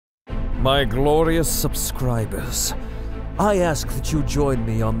My glorious subscribers, I ask that you join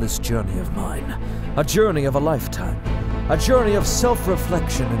me on this journey of mine. A journey of a lifetime. A journey of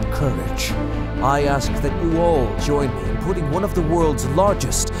self-reflection and courage. I ask that you all join me in putting one of the world's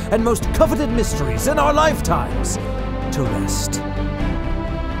largest and most coveted mysteries in our lifetimes to rest.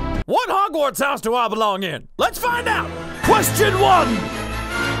 What Hogwarts house do I belong in? Let's find out! Question 1!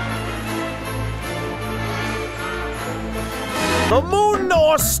 The moon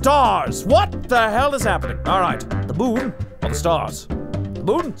or stars? What the hell is happening? Alright, the moon or the stars?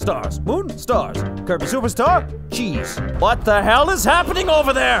 Moon, stars, Kirby Superstar, cheese. What the hell is happening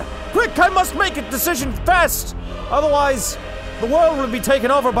over there? Quick, I must make a decision fast! Otherwise, the world will be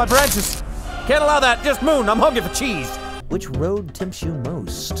taken over by branches. Can't allow that, just moon, I'm hungry for cheese. Which road tempts you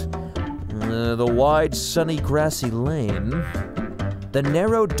most? The wide, sunny, grassy lane. The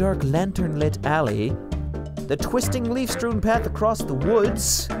narrow, dark, lantern-lit alley. The twisting, leaf-strewn path across the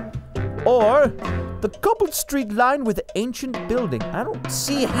woods. Or the cobbled street lined with ancient building. I don't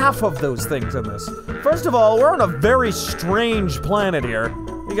see half of those things in this. First of all, we're on a very strange planet here.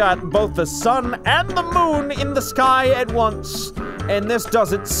 We got both the sun and the moon in the sky at once. And this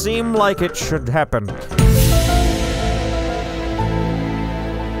doesn't seem like it should happen.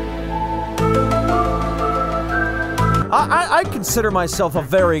 I consider myself a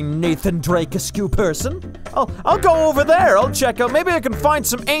very Nathan Drake-esque person. I'll go over there, I'll check out, maybe I can find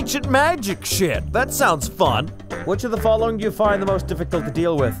some ancient magic shit. That sounds fun. Which of the following do you find the most difficult to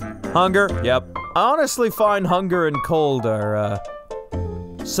deal with? Hunger? Yep. I honestly find hunger and cold are,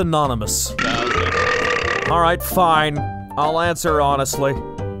 synonymous. Alright, fine. I'll answer honestly.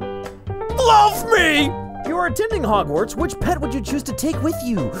 Love me! You are attending Hogwarts, which pet would you choose to take with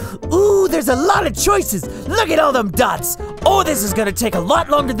you? Ooh, there's a lot of choices! Look at all them dots! Oh, this is gonna take a lot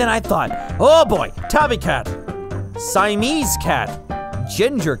longer than I thought. Oh boy, tabby cat, Siamese cat,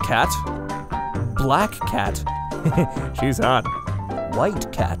 ginger cat, black cat, she's hot,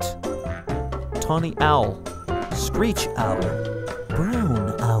 white cat, tawny owl, screech owl,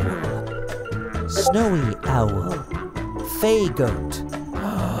 brown owl, snowy owl, fey goat.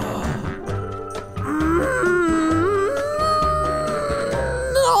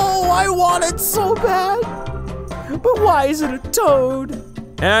 I want it so bad, but why is it a toad?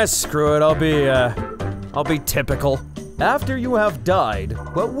 Screw it, I'll be typical. After you have died,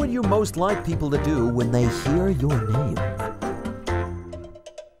 what would you most like people to do when they hear your name?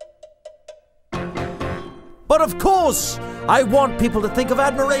 But of course, I want people to think of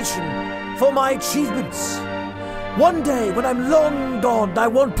admiration for my achievements. One day, when I'm long gone, I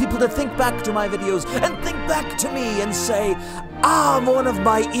want people to think back to my videos and think back to me and say, one of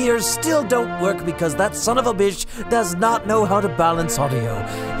my ears still don't work because that son of a bitch does not know how to balance audio.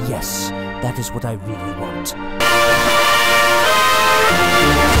 Yes, that is what I really want.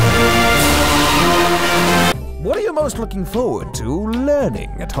 What are you most looking forward to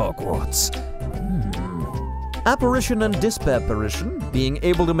learning at Hogwarts? Apparition and disapparition, being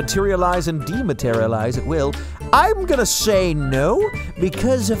able to materialize and dematerialize at will. I'm gonna say no,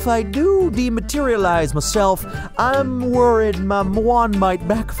 because if I do dematerialize myself, I'm worried my wand might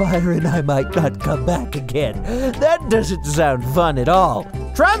backfire and I might not come back again. That doesn't sound fun at all.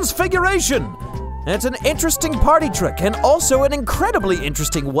 Transfiguration! It's an interesting party trick, and also an incredibly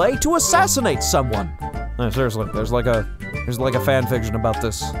interesting way to assassinate someone. No, seriously, there's like a fanfiction about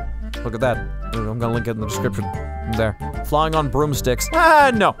this. Look at that. I'm gonna link it in the description. There. Flying on broomsticks.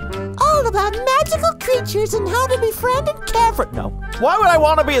 No. All about magical creatures and how to befriend and care for— No. Why would I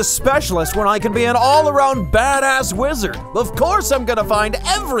want to be a specialist when I can be an all-around badass wizard? Of course I'm gonna find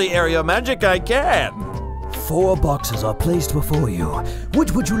every area of magic I can. 4 boxes are placed before you.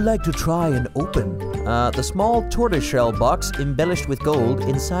 Which would you like to try and open? The small tortoiseshell box embellished with gold,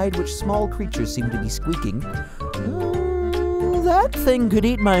 inside which small creatures seem to be squeaking. That thing could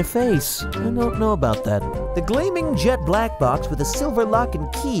eat my face. I don't know about that. The gleaming jet black box with a silver lock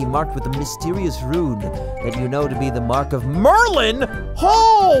and key marked with a mysterious rune that you know to be the mark of Merlin?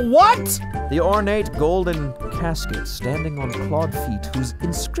 Oh, what? The ornate golden casket standing on clawed feet whose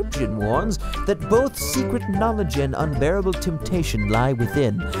inscription warns that both secret knowledge and unbearable temptation lie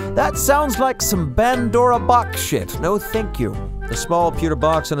within. That sounds like some Pandora box shit. No thank you. The small pewter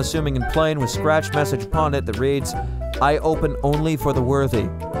box, unassuming and plain, with scratched message upon it that reads, I open only for the worthy.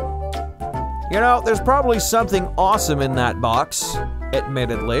 You know, there's probably something awesome in that box,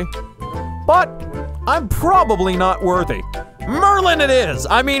 admittedly, but I'm probably not worthy. Merlin it is!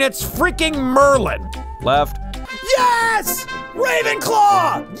 I mean, it's freaking Merlin! Left. Yes!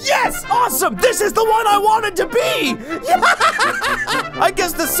 Ravenclaw! Yes! Awesome! This is the one I wanted to be! I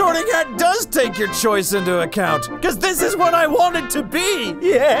guess the Sorting Hat does take your choice into account, because this is what I wanted to be!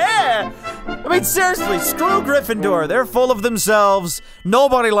 Yeah! I mean, seriously, screw Gryffindor. They're full of themselves,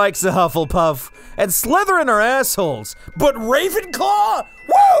 nobody likes a Hufflepuff, and Slytherin are assholes. But Ravenclaw?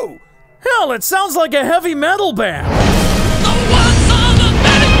 Woo! Hell, it sounds like a heavy metal band.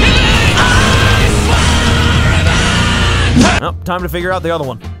 Oh, time to figure out the other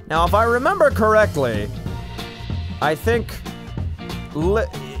one. Now, if I remember correctly, I think Livermore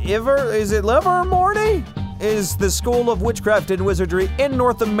is the School of Witchcraft and Wizardry in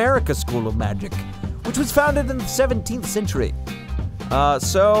North America School of Magic, which was founded in the 17th century.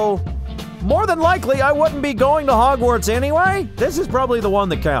 So more than likely, I wouldn't be going to Hogwarts anyway. This is probably the one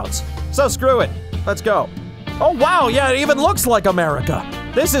that counts. So screw it. Let's go. Oh wow, yeah, it even looks like America.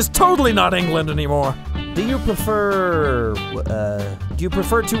 This is totally not England anymore. Do you prefer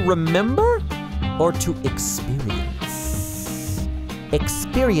to remember or to experience?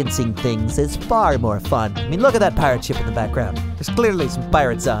 Experiencing things is far more fun. I mean, look at that pirate ship in the background. There's clearly some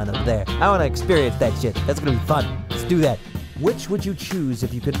pirates on over there. I want to experience that shit. That's gonna be fun. Let's do that. Which would you choose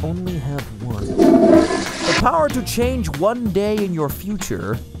if you could only have one? The power to change one day in your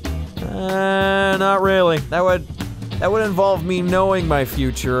future? Not really. That would involve me knowing my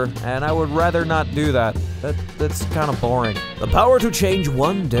future, and I would rather not do that. That's kind of boring. The power to change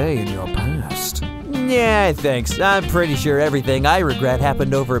one day in your past? Yeah, thanks. I'm pretty sure everything I regret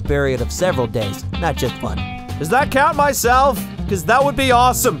happened over a period of several days, not just one. Does that count myself? Because that would be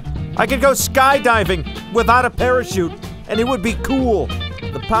awesome. I could go skydiving without a parachute, and it would be cool.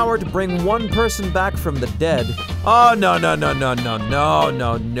 The power to bring one person back from the dead. Oh, no.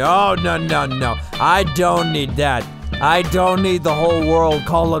 I don't need that. I don't need the whole world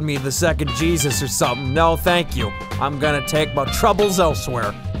calling me the second Jesus or something. No, thank you. I'm gonna take my troubles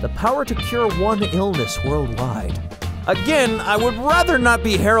elsewhere. The power to cure one illness worldwide. Again, I would rather not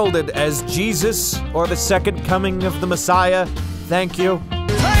be heralded as Jesus or the second coming of the Messiah. Thank you.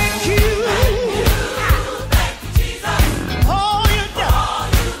 Thank you.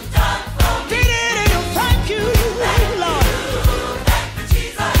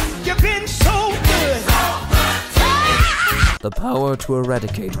 The power to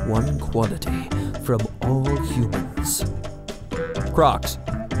eradicate one quality from all humans. Crocs.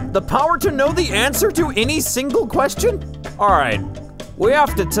 The power to know the answer to any single question? All right, we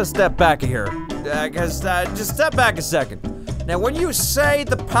have to step back here. Just step back a second. Now, when you say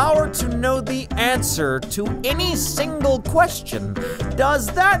the power to know the answer to any single question,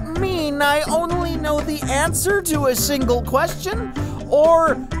 does that mean I only know the answer to a single question?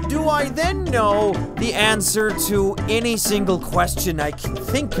 Or do I then know the answer to any single question I can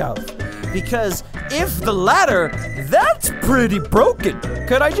think of? Because if the latter, that's pretty broken.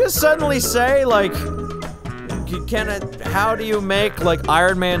 Could I just suddenly say, like, how do you make, like,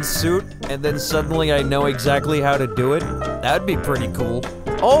 Iron Man's suit, and then suddenly I know exactly how to do it? That'd be pretty cool.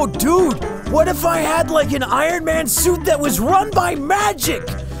 Oh, dude, what if I had, like, an Iron Man suit that was run by magic?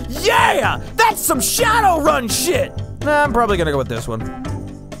 Yeah, that's some Shadowrun shit. Nah, I'm probably gonna go with this one.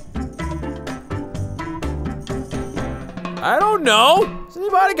 I don't know. Has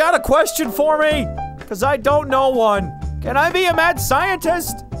anybody got a question for me? Because I don't know one. Can I be a mad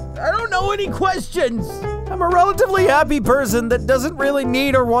scientist? I don't know any questions. I'm a relatively happy person that doesn't really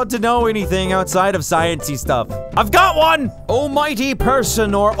need or want to know anything outside of sciencey stuff. I've got one! Almighty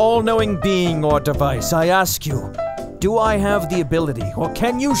person or all-knowing being or device, I ask you, do I have the ability, or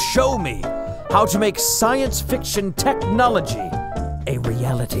can you show me how to make science fiction technology a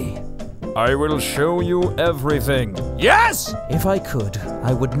reality? I will show you everything. Yes! If I could,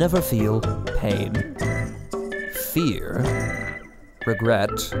 I would never feel pain, fear,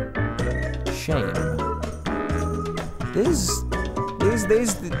 regret, shame.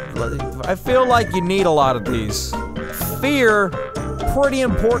 I feel like you need a lot of these. Fear, pretty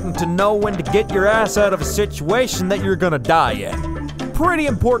important to know when to get your ass out of a situation that you're gonna die in. Pretty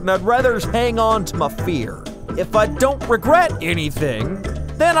important. I'd rather hang on to my fear. If I don't regret anything,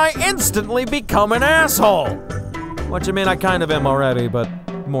 then I instantly become an asshole. Which, I mean, I kind of am already, but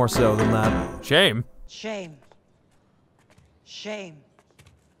more so than that. Shame. Shame. Shame.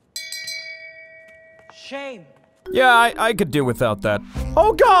 Shame. Yeah, I could do without that.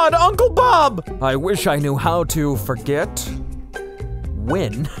 Oh God, Uncle Bob! I wish I knew how to forget.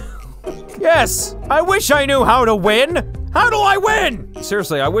 Win? Yes, I wish I knew how to win! How do I win?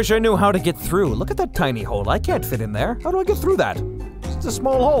 Seriously, I wish I knew how to get through. Look at that tiny hole, I can't fit in there. How do I get through that? It's a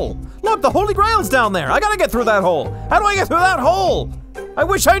small hole. Look, the Holy Grail's down there. I gotta get through that hole. How do I get through that hole? I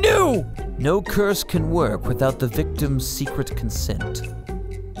wish I knew. No curse can work without the victim's secret consent.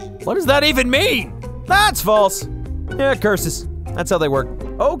 What does that even mean? That's false. Yeah, curses. That's how they work.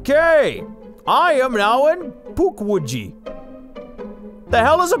 Okay, I am now in Pookwudgie. The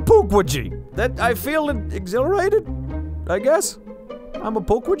hell is a Pookwudgie? That I feel exhilarated, I guess. I'm a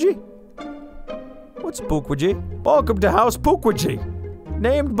Pookwudgie? What's Pookwudgie? Welcome to House Pookwudgie,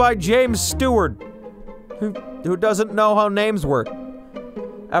 named by James Stewart, who doesn't know how names work.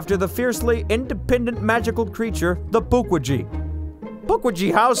 After the fiercely independent magical creature, the Pookwudgie.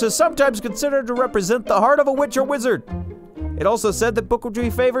 Pookwudgie House is sometimes considered to represent the heart of a witch or wizard. It also said that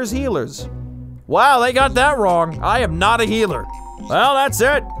Pookwudgie favors healers. Wow, they got that wrong. I am not a healer. Well, that's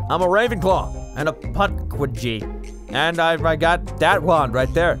it. I'm a Ravenclaw and a Pookwudgie. And I got that wand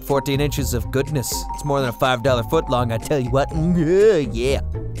right there. 14 inches of goodness. It's more than a $5 foot long, I tell you what. Yeah.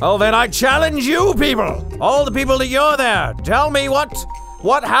 Oh, then I challenge you people. All the people that you're there. Tell me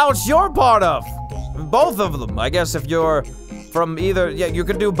what house you're part of. Both of them. I guess if you're from either, yeah, you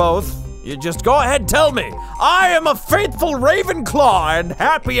can do both. You just go ahead, tell me. I am a faithful Ravenclaw and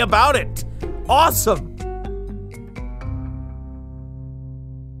happy about it. Awesome.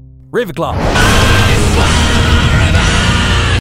 Ravenclaw.